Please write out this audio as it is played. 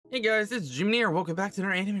Hey guys, it's GMAN here. Welcome back to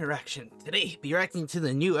our anime reaction. Today, be reacting to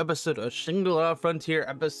the new episode of Shangri-La Frontier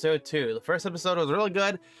episode 2. The first episode was really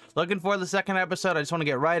good. Looking for the second episode. I just want to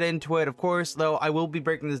get right into it. Of course, though, I will be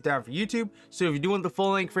breaking this down for YouTube. So if you do want the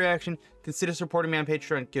full-length reaction, consider supporting me on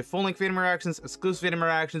Patreon. Get full-length anime reactions, exclusive anime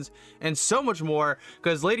reactions, and so much more.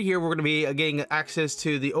 Because later here, we're going to be getting access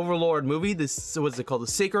to the Overlord movie. This, what's it called? The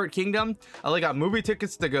Sacred Kingdom. I only got movie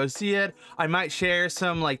tickets to go see it. I might share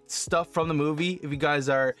some like stuff from the movie if you guys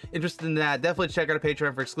are interested in that. Definitely check out our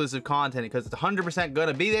Patreon for exclusive content because it's 100%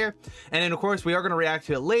 gonna be there. And then of course we are gonna react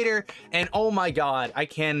to it later. And oh my god, I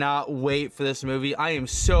cannot wait for this movie. I am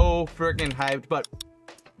so freaking hyped. But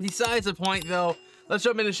besides the point though, let's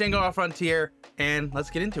jump into Shangri-La Frontier and let's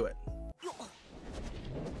get into it.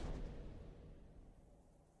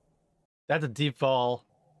 That's a deep fall.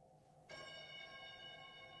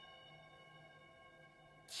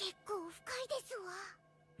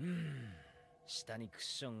 下にクッ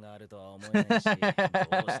ションがあるとは思えないし、どう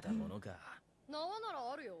したものか。縄な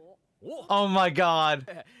らあるよ。Oh my god.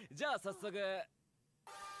 じゃあ早速。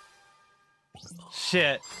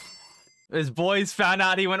Shit. His boys found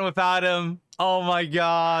out he went without him. Oh my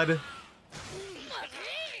god.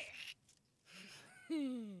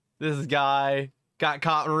 This guy got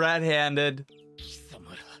caught red-handed.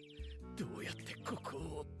 どうやってここ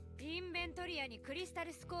を。インベントリアにクリスタ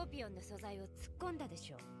ルスコーピオンの素材を突っ込んだで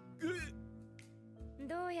しょ。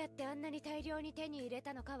どうやってあんなに大量に手に入れ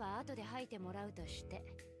たのかは後で吐いてもらうとして、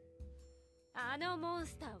あのモン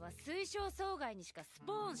スターは水晶障害にしかス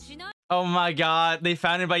ポーンしない。 Oh my god, they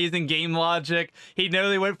found it by using game logic. He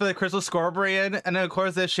literally went for the crystal scorpion, and then of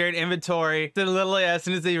course they shared inventory. Then literally as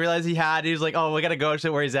soon as they realized he had, he was like, oh, we gotta go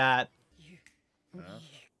to where he's at.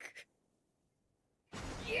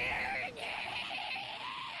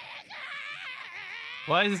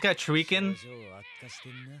 Why is this guy tweaking?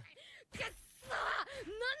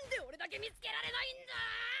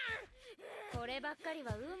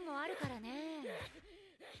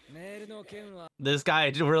 This guy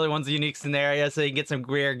really wants a unique scenario so he can get some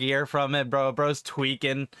rare gear from it, bro. Bro's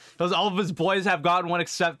tweaking. All of his boys have gotten one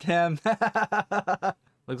except him.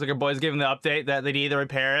 Looks like our boys giving the update that they need to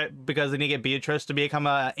repair it because they need to get Beatrice to become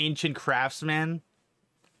an ancient craftsman.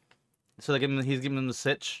 So he's giving them the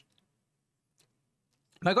sitch.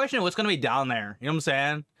 My question is, what's going to be down there? You know what I'm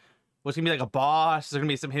saying? What's going to be like a boss? Is there going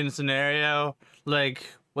to be some hidden scenario? Like,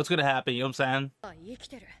 what's going to happen? You know what I'm saying?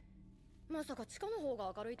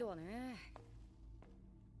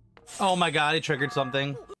 Oh my god, he triggered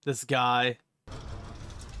something. This guy.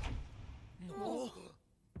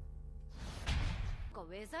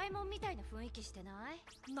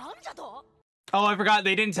 Oh, I forgot.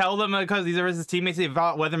 They didn't tell them because these are his teammates they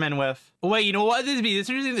fought Weatherman with. Wait, you know what? This is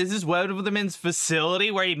interesting. This is Weatherman's facility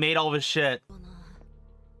where he made all of his shit.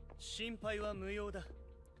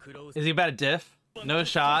 Is he about a diff? No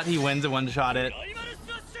shot. He wins and one-shot it.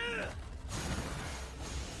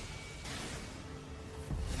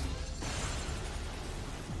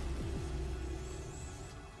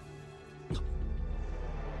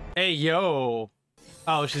 Hey, yo.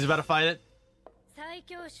 Oh, she's about to fight it?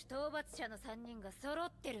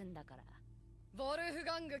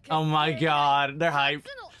 Oh my god, they're hyped.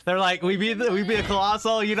 They're like, we be a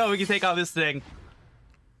colossal, you know, we can take on this thing.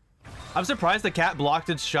 I'm surprised the cat blocked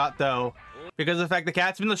its shot though, because of the fact the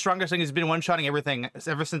cat's been the strongest thing. He's been one-shotting everything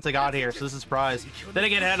ever since I got here, so this is a surprise. Then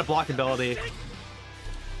again, it had a block ability.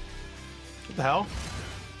 What the hell?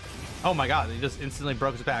 Oh my god, he just instantly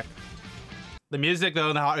broke his back. The music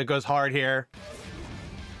though, it goes hard here.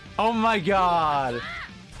 Oh my god.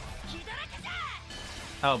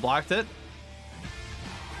 Oh, blocked it?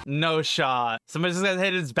 No shot. Somebody's just gonna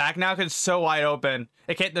hit its back now because it's so wide open.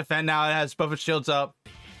 It can't defend now. It has both its shields up.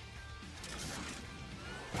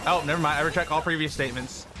 Oh, never mind. I retract all previous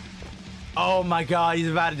statements. Oh my god, he's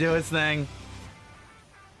about to do his thing.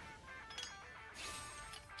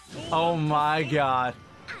 Oh my god.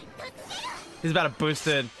 He's about to boost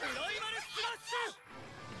it.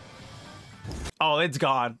 Oh, it's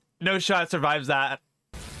gone. No shot survives that.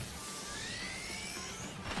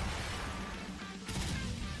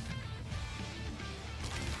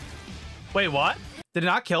 Wait, what? Did it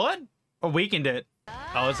not kill it? Or weakened it?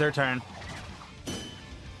 Oh, it's their turn.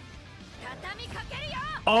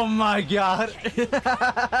 Oh my god.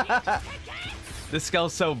 This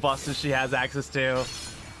skill's so busted she has access to.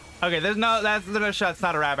 Okay, there's no shot. It's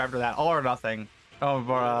not a wrap after that. All or nothing. Oh,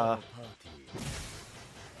 bruh.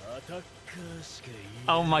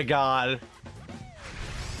 Oh my god.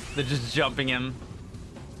 They're just jumping him.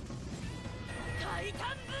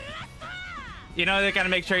 You know, they gotta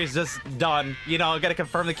make sure he's just done. You know, gotta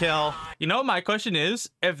confirm the kill. You know what my question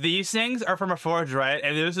is? If these things are from a forge, right?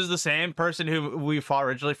 And this is the same person who we fought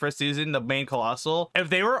originally first season, the main Colossal.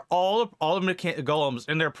 If they were all golems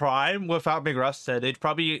in their prime without being rusted, they'd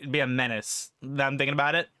probably be a menace. Now I'm thinking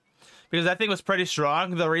about it. Because that thing was pretty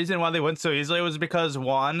strong. The reason why they went so easily was because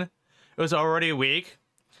 1, it was already weak,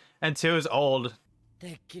 and 2, it's old. Oh,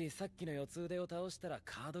 he's thinking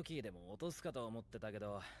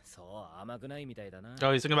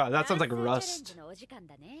about it. That sounds like rust.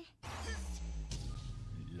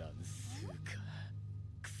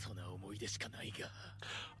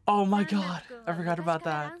 Oh my god, I forgot about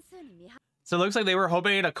that. So it looks like they were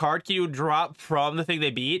hoping a card key would drop from the thing they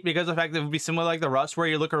beat, because of the fact that it would be similar like the Rust, where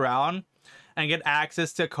you look around and get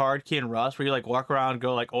access to a card key in Rust, where you like walk around,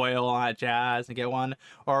 go like oil on that jazz and get one,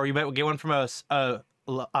 or you might get one from a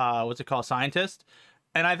what's it called, scientist.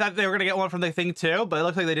 And I thought they were gonna get one from the thing too, but it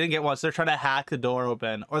looks like they didn't get one, so they're trying to hack the door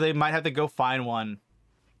open, or they might have to go find one.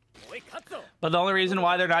 But the only reason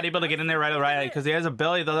why they're not able to get in there right away, because he has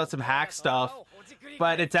ability that lets him hack stuff,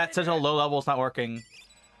 but it's at such a low level, it's not working.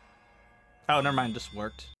 Oh, never mind, just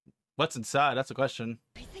worked. What's inside? That's a question.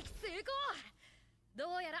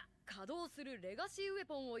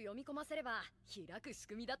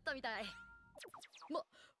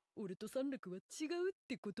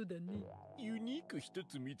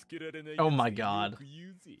 Oh my god.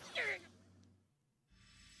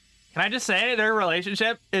 Can I just say, their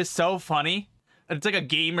relationship is so funny. It's like a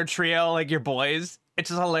gamer trio, like your boys. It's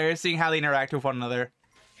just hilarious seeing how they interact with one another.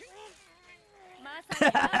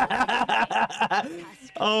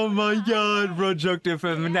 Oh my god, bro joked with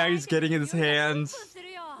him and now he's getting in his hands.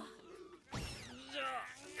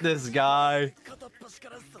 This guy.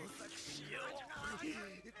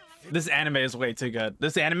 This anime is way too good.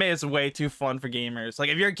 This anime is way too fun for gamers. Like,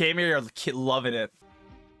 if you're a gamer, you're loving it.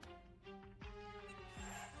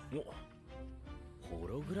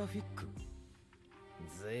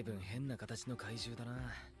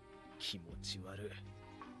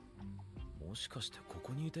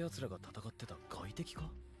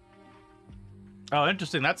 Oh,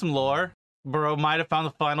 interesting. That's some lore. Bro might have found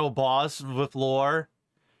the final boss with lore.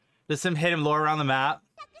 There's some hidden lore around the map.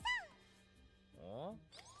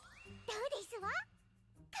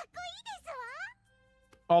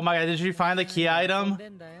 Oh my god, did you find the key item?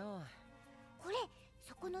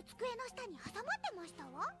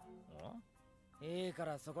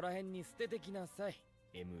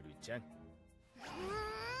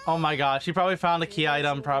 Oh my gosh, she probably found the key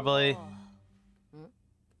item, probably.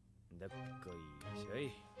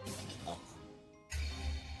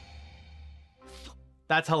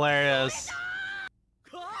 That's hilarious.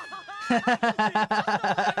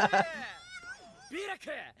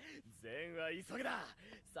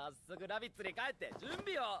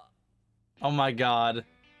 Oh my god.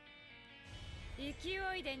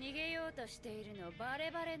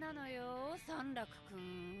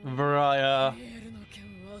 Bro,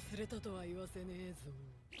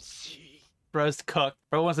 bro's cooked.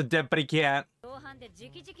 Bro wants to dip, but he can't.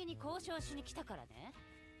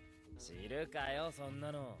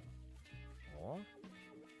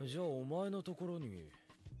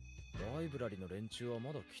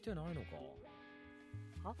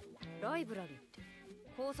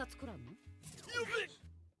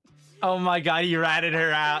 Oh my god, he ratted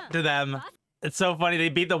her out to them. It's so funny. They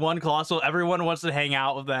beat the one Colossal. Everyone wants to hang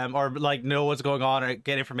out with them or like know what's going on or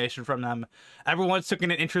get information from them. Everyone's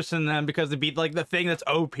taking an interest in them because they beat like the thing that's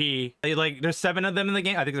OP. There's 7 of them in the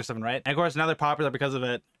game. I think there's 7, right? And of course now they're popular because of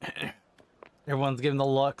it. Everyone's giving the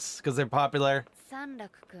looks because they're popular.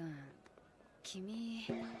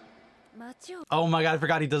 Oh my god, I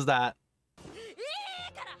forgot he does that.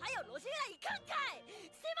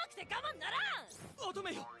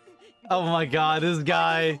 Oh my god, this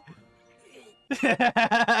guy.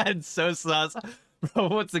 It's so sus. Bro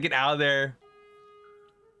wants to get out of there.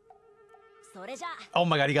 Oh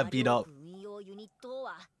my god, he got beat up.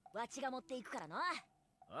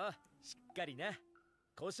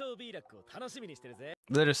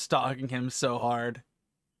 They're just stalking him so hard.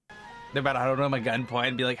 They're about to hold him at gunpoint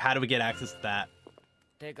and be like, how do we get access to that?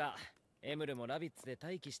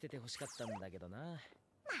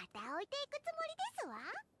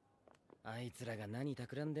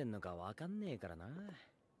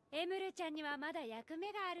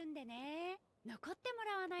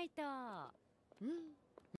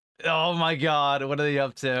 Oh my god, what are they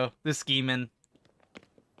up to? They're scheming.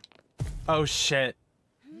 Oh shit.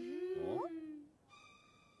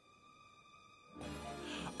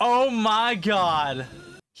 Oh my god.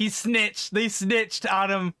 He snitched. They snitched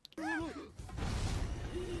on him.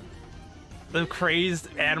 The crazed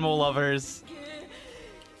animal lovers.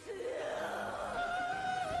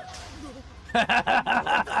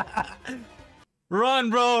 Run,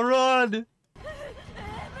 bro, run!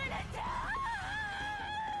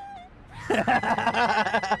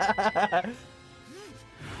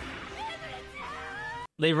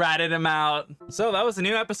 They ratted him out. So that was a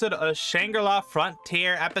new episode of Shangri-La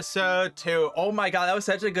Frontier episode 2. Oh my god, that was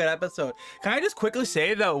such a good episode. Can I just quickly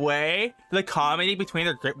say the way the comedy between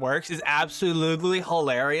their group works is absolutely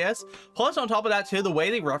hilarious. Plus on top of that too, the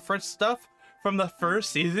way they reference stuff from the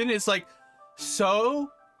first season is like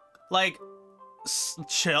so like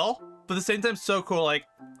chill, but at the same time so cool. Like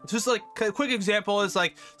just like a quick example is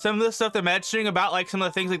like some of the stuff they're mentioning about like some of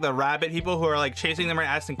the things like the rabbit people who are like chasing them and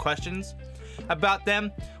asking questions about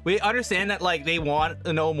them. We understand that like they want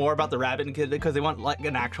to know more about the rabbit because they want like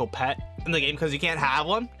an actual pet in the game because you can't have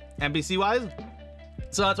one NPC wise,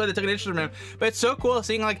 so that's why they took an interest in him. But it's so cool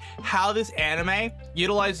seeing like how this anime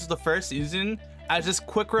utilizes the first season as just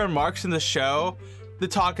quick remarks in the show to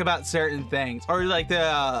talk about certain things, or like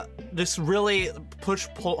the just really push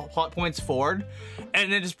plot points forward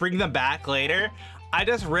and then just bring them back later. I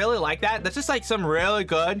just really like that. That's just like some really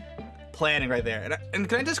good planning right there. And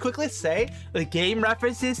can I just quickly say the game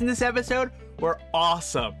references in this episode were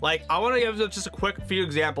awesome. Like I want to give just a quick few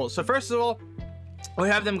examples. So first of all, we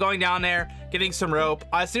have them going down there getting some rope.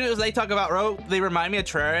 As soon as they talk about rope, they remind me of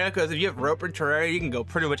Terraria, because if you have rope in Terraria, you can go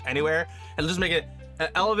pretty much anywhere and just make it an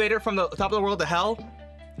elevator from the top of the world to hell.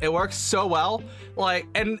 It works so well. Like,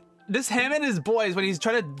 and this him and his boys, when he's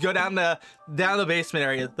trying to go down the basement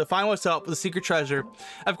area to find what's up with the secret treasure,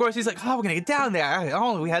 of course he's like, oh, we're gonna get down there.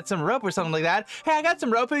 Oh, we had some rope or something like that. Hey, I got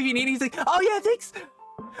some rope if you need. He's like, oh yeah, thanks.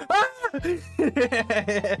 Ah!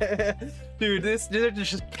 Dude, this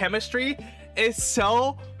just chemistry is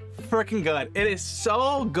so freaking good. It is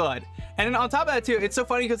so good. And then on top of that too, it's so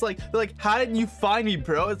funny because like how did you find me,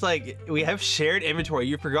 bro? It's like we have shared inventory.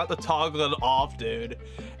 You forgot to toggle it off, dude.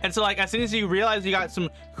 And so like as soon as you realize you got some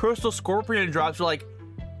crystal scorpion drops, you're like,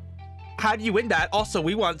 how do you win that? Also,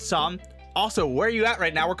 we want some. Also, where are you at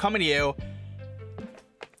right now? We're coming to you.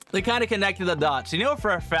 They kind of connected the dots. You know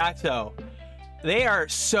for a fact though, they are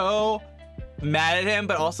so mad at him,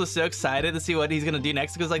 but also so excited to see what he's gonna do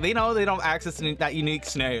next, because like they know they don't have access to that unique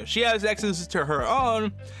scenario. She has access to her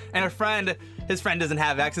own, and his friend doesn't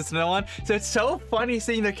have access to no one. So it's so funny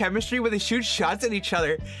seeing their chemistry when they shoot shots at each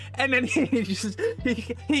other, and then he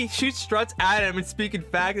shoots struts at him and speaking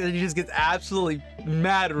fact, and he just gets absolutely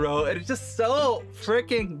mad, bro. And it's just so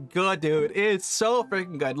freaking good, dude. It's so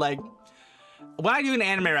freaking good. Like, when I do an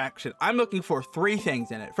anime reaction, I'm looking for 3 things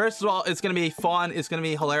in it. First of all, it's gonna be fun, it's gonna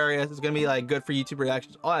be hilarious, it's gonna be like good for YouTube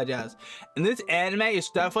reactions, all that jazz. And this anime is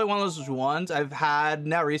definitely one of those ones I've had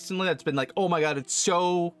now recently that's been like, oh my god, it's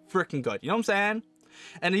so freaking good. You know what I'm saying?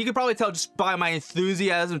 And you can probably tell just by my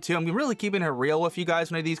enthusiasm too. I'm really keeping it real with you guys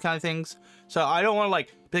when I do these kind of things. So I don't want to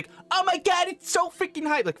like be like, oh my god, it's so freaking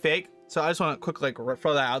hype, like fake. So I just want to quickly like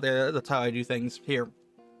throw that out there. That's how I do things here.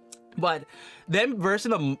 But then versus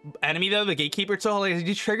the enemy though, the gatekeeper, so like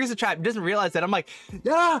he triggers the trap, he doesn't realize that. I'm like,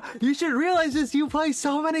 yeah, you should realize this. You play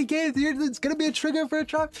so many games, it's gonna be a trigger for a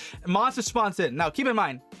trap. Monster spawns in. Now keep in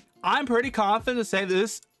mind, I'm pretty confident to say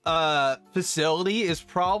this facility is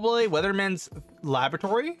probably Weatherman's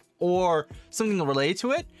laboratory or something related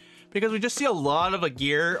to it, because we just see a lot of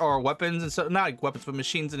gear or weapons and stuff, not like weapons but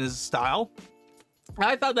machines in his style.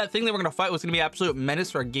 I thought that thing they were gonna fight was gonna be an absolute menace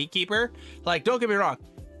for a gatekeeper. Like, don't get me wrong,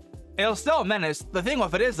 it was still a menace. The thing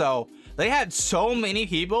with it is though, they had so many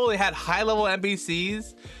people. They had high-level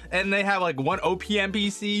NPCs, and they had like 1 OP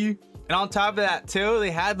NPC. And on top of that too,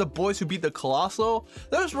 they had the boys who beat the Colossal.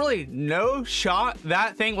 There was really no shot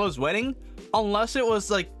that thing was winning unless it was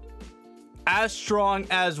like as strong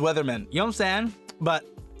as Weatherman. You know what I'm saying? But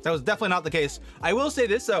that was definitely not the case. I will say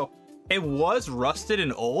this though, it was rusted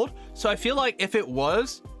and old. So I feel like if it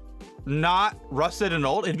was not rusted and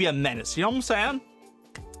old, it'd be a menace. You know what I'm saying?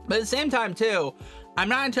 But at the same time too, I'm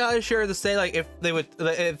not entirely sure to say like if they would,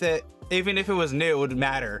 even if it was new, it would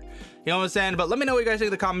matter. You know what I'm saying? But let me know what you guys think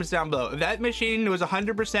in the comments down below. If that machine was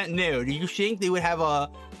 100% new, do you think they would have a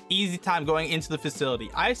easy time going into the facility?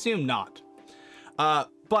 I assume not.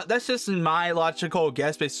 But that's just my logical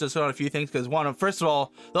guess based just on a few things. Because first of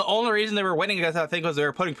all, the only reason they were winning against that thing was they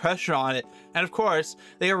were putting pressure on it. And of course,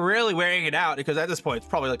 they were really wearing it out, because at this point, it's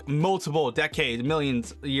probably like multiple decades,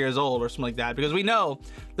 millions of years old or something like that. Because we know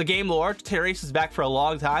the game lore, Terrace is back for a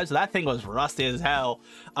long time, so that thing was rusty as hell.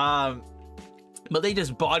 But they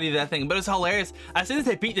just bodied that thing. But it's hilarious. As soon as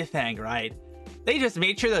they beat the thing, right? they just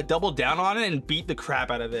made sure to double down on it and beat the crap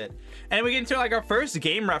out of it. And we get into like our first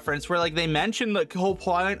game reference where like they mentioned the whole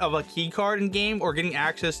point of a key card in game or getting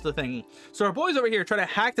access to the thing. So our boy's over here trying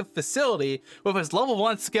to hack the facility with his level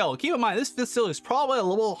 1 skill. Keep in mind, this facility is probably a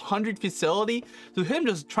level 100 facility, so him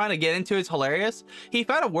just trying to get into it's hilarious. He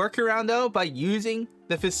found a workaround though. By using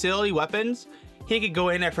the facility weapons, he could go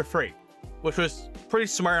in there for free, which was pretty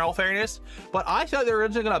smart in all fairness. But I thought they were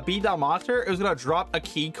originally gonna beat that monster. It was gonna drop a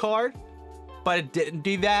key card, but it didn't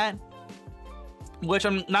do that, which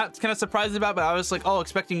I'm not kind of surprised about. But I was like, oh,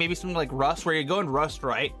 expecting maybe something like Rust, where you go in Rust,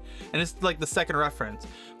 right? And it's like the second reference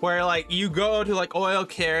where like you go to like oil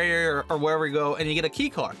carrier or wherever you go and you get a key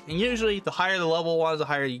card, and usually the higher the level ones, the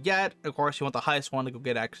higher you get. Of course, you want the highest one to go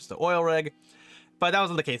get access to oil rig. But that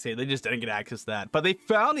wasn't the case here. They just didn't get access to that. But they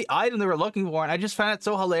found the item they were looking for, and I just found it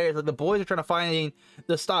so hilarious. Like the boys are trying to find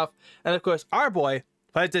the stuff, and of course our boy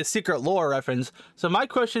finds a secret lore reference. So my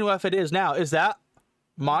question with it is now, is that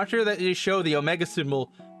monster that you show the Omega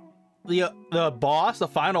symbol the boss, the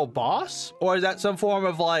final boss? Or is that some form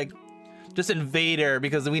of like just invader?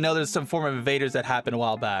 Because we know there's some form of invaders that happened a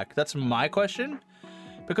while back. That's my question.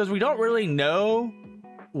 Because we don't really know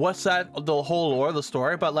what's that, the whole lore of the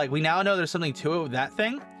story, but like we now know there's something to it with that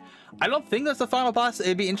thing. I don't think that's the final boss.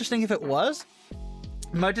 It'd be interesting if it was.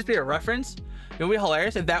 It might just be a reference. It would be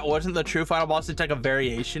hilarious if that wasn't the true final boss. It's like a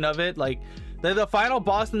variation of it. Like the final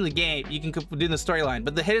boss in the game, you can do the storyline,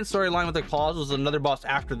 but the hidden storyline with the claws was another boss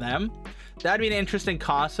after them. That'd be an interesting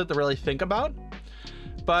concept to really think about.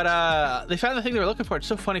 But they found the thing they were looking for. It's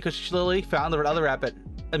so funny because she literally found the other rabbit,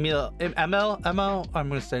 ML, I'm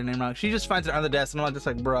gonna say her name wrong. She just finds it on the desk, and I'm just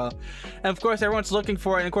like, bro. And of course, everyone's looking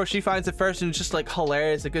for it, and of course, she finds it first, and it's just like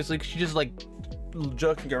hilarious because like she just like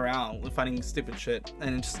joking around with finding stupid shit,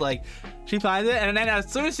 and it's just like she finds it, and then as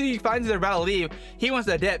soon as she finds it, they're about to leave. He wants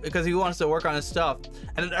to dip because he wants to work on his stuff,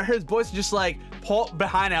 and his boys just like pull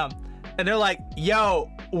behind him, and they're like, "Yo,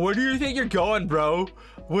 where do you think you're going, bro?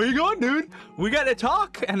 Where you going, dude? We gotta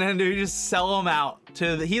talk." And then they just sell him out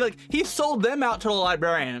to the, he sold them out to the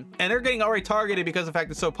librarian, and they're getting already targeted because of the fact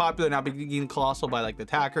it's so popular now, being colossal by like the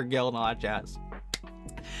Tacker Guild and all that jazz.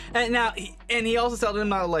 And now he also sold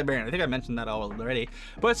them out to the librarian. I think I mentioned that already,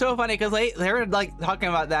 but it's so funny because they were like talking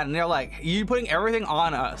about that, and they're like, "You putting everything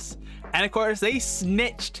on us?" And of course they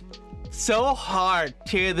snitched so hard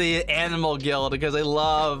to the Animal Guild because they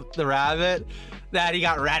love the rabbit that he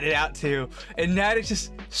got ratted out to, and that is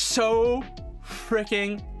just so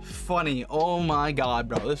freaking funny. Oh my god,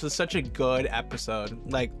 bro, this is such a good episode.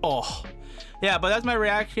 Like, oh yeah. But that's my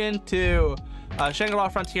reaction to Shangri-La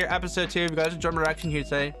Frontier episode 2. If you guys enjoyed my reaction here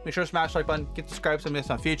today, make sure to smash the like button, get subscribed so you miss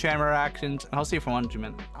on future reactions, and I'll see you for one.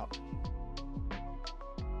 GMAN out.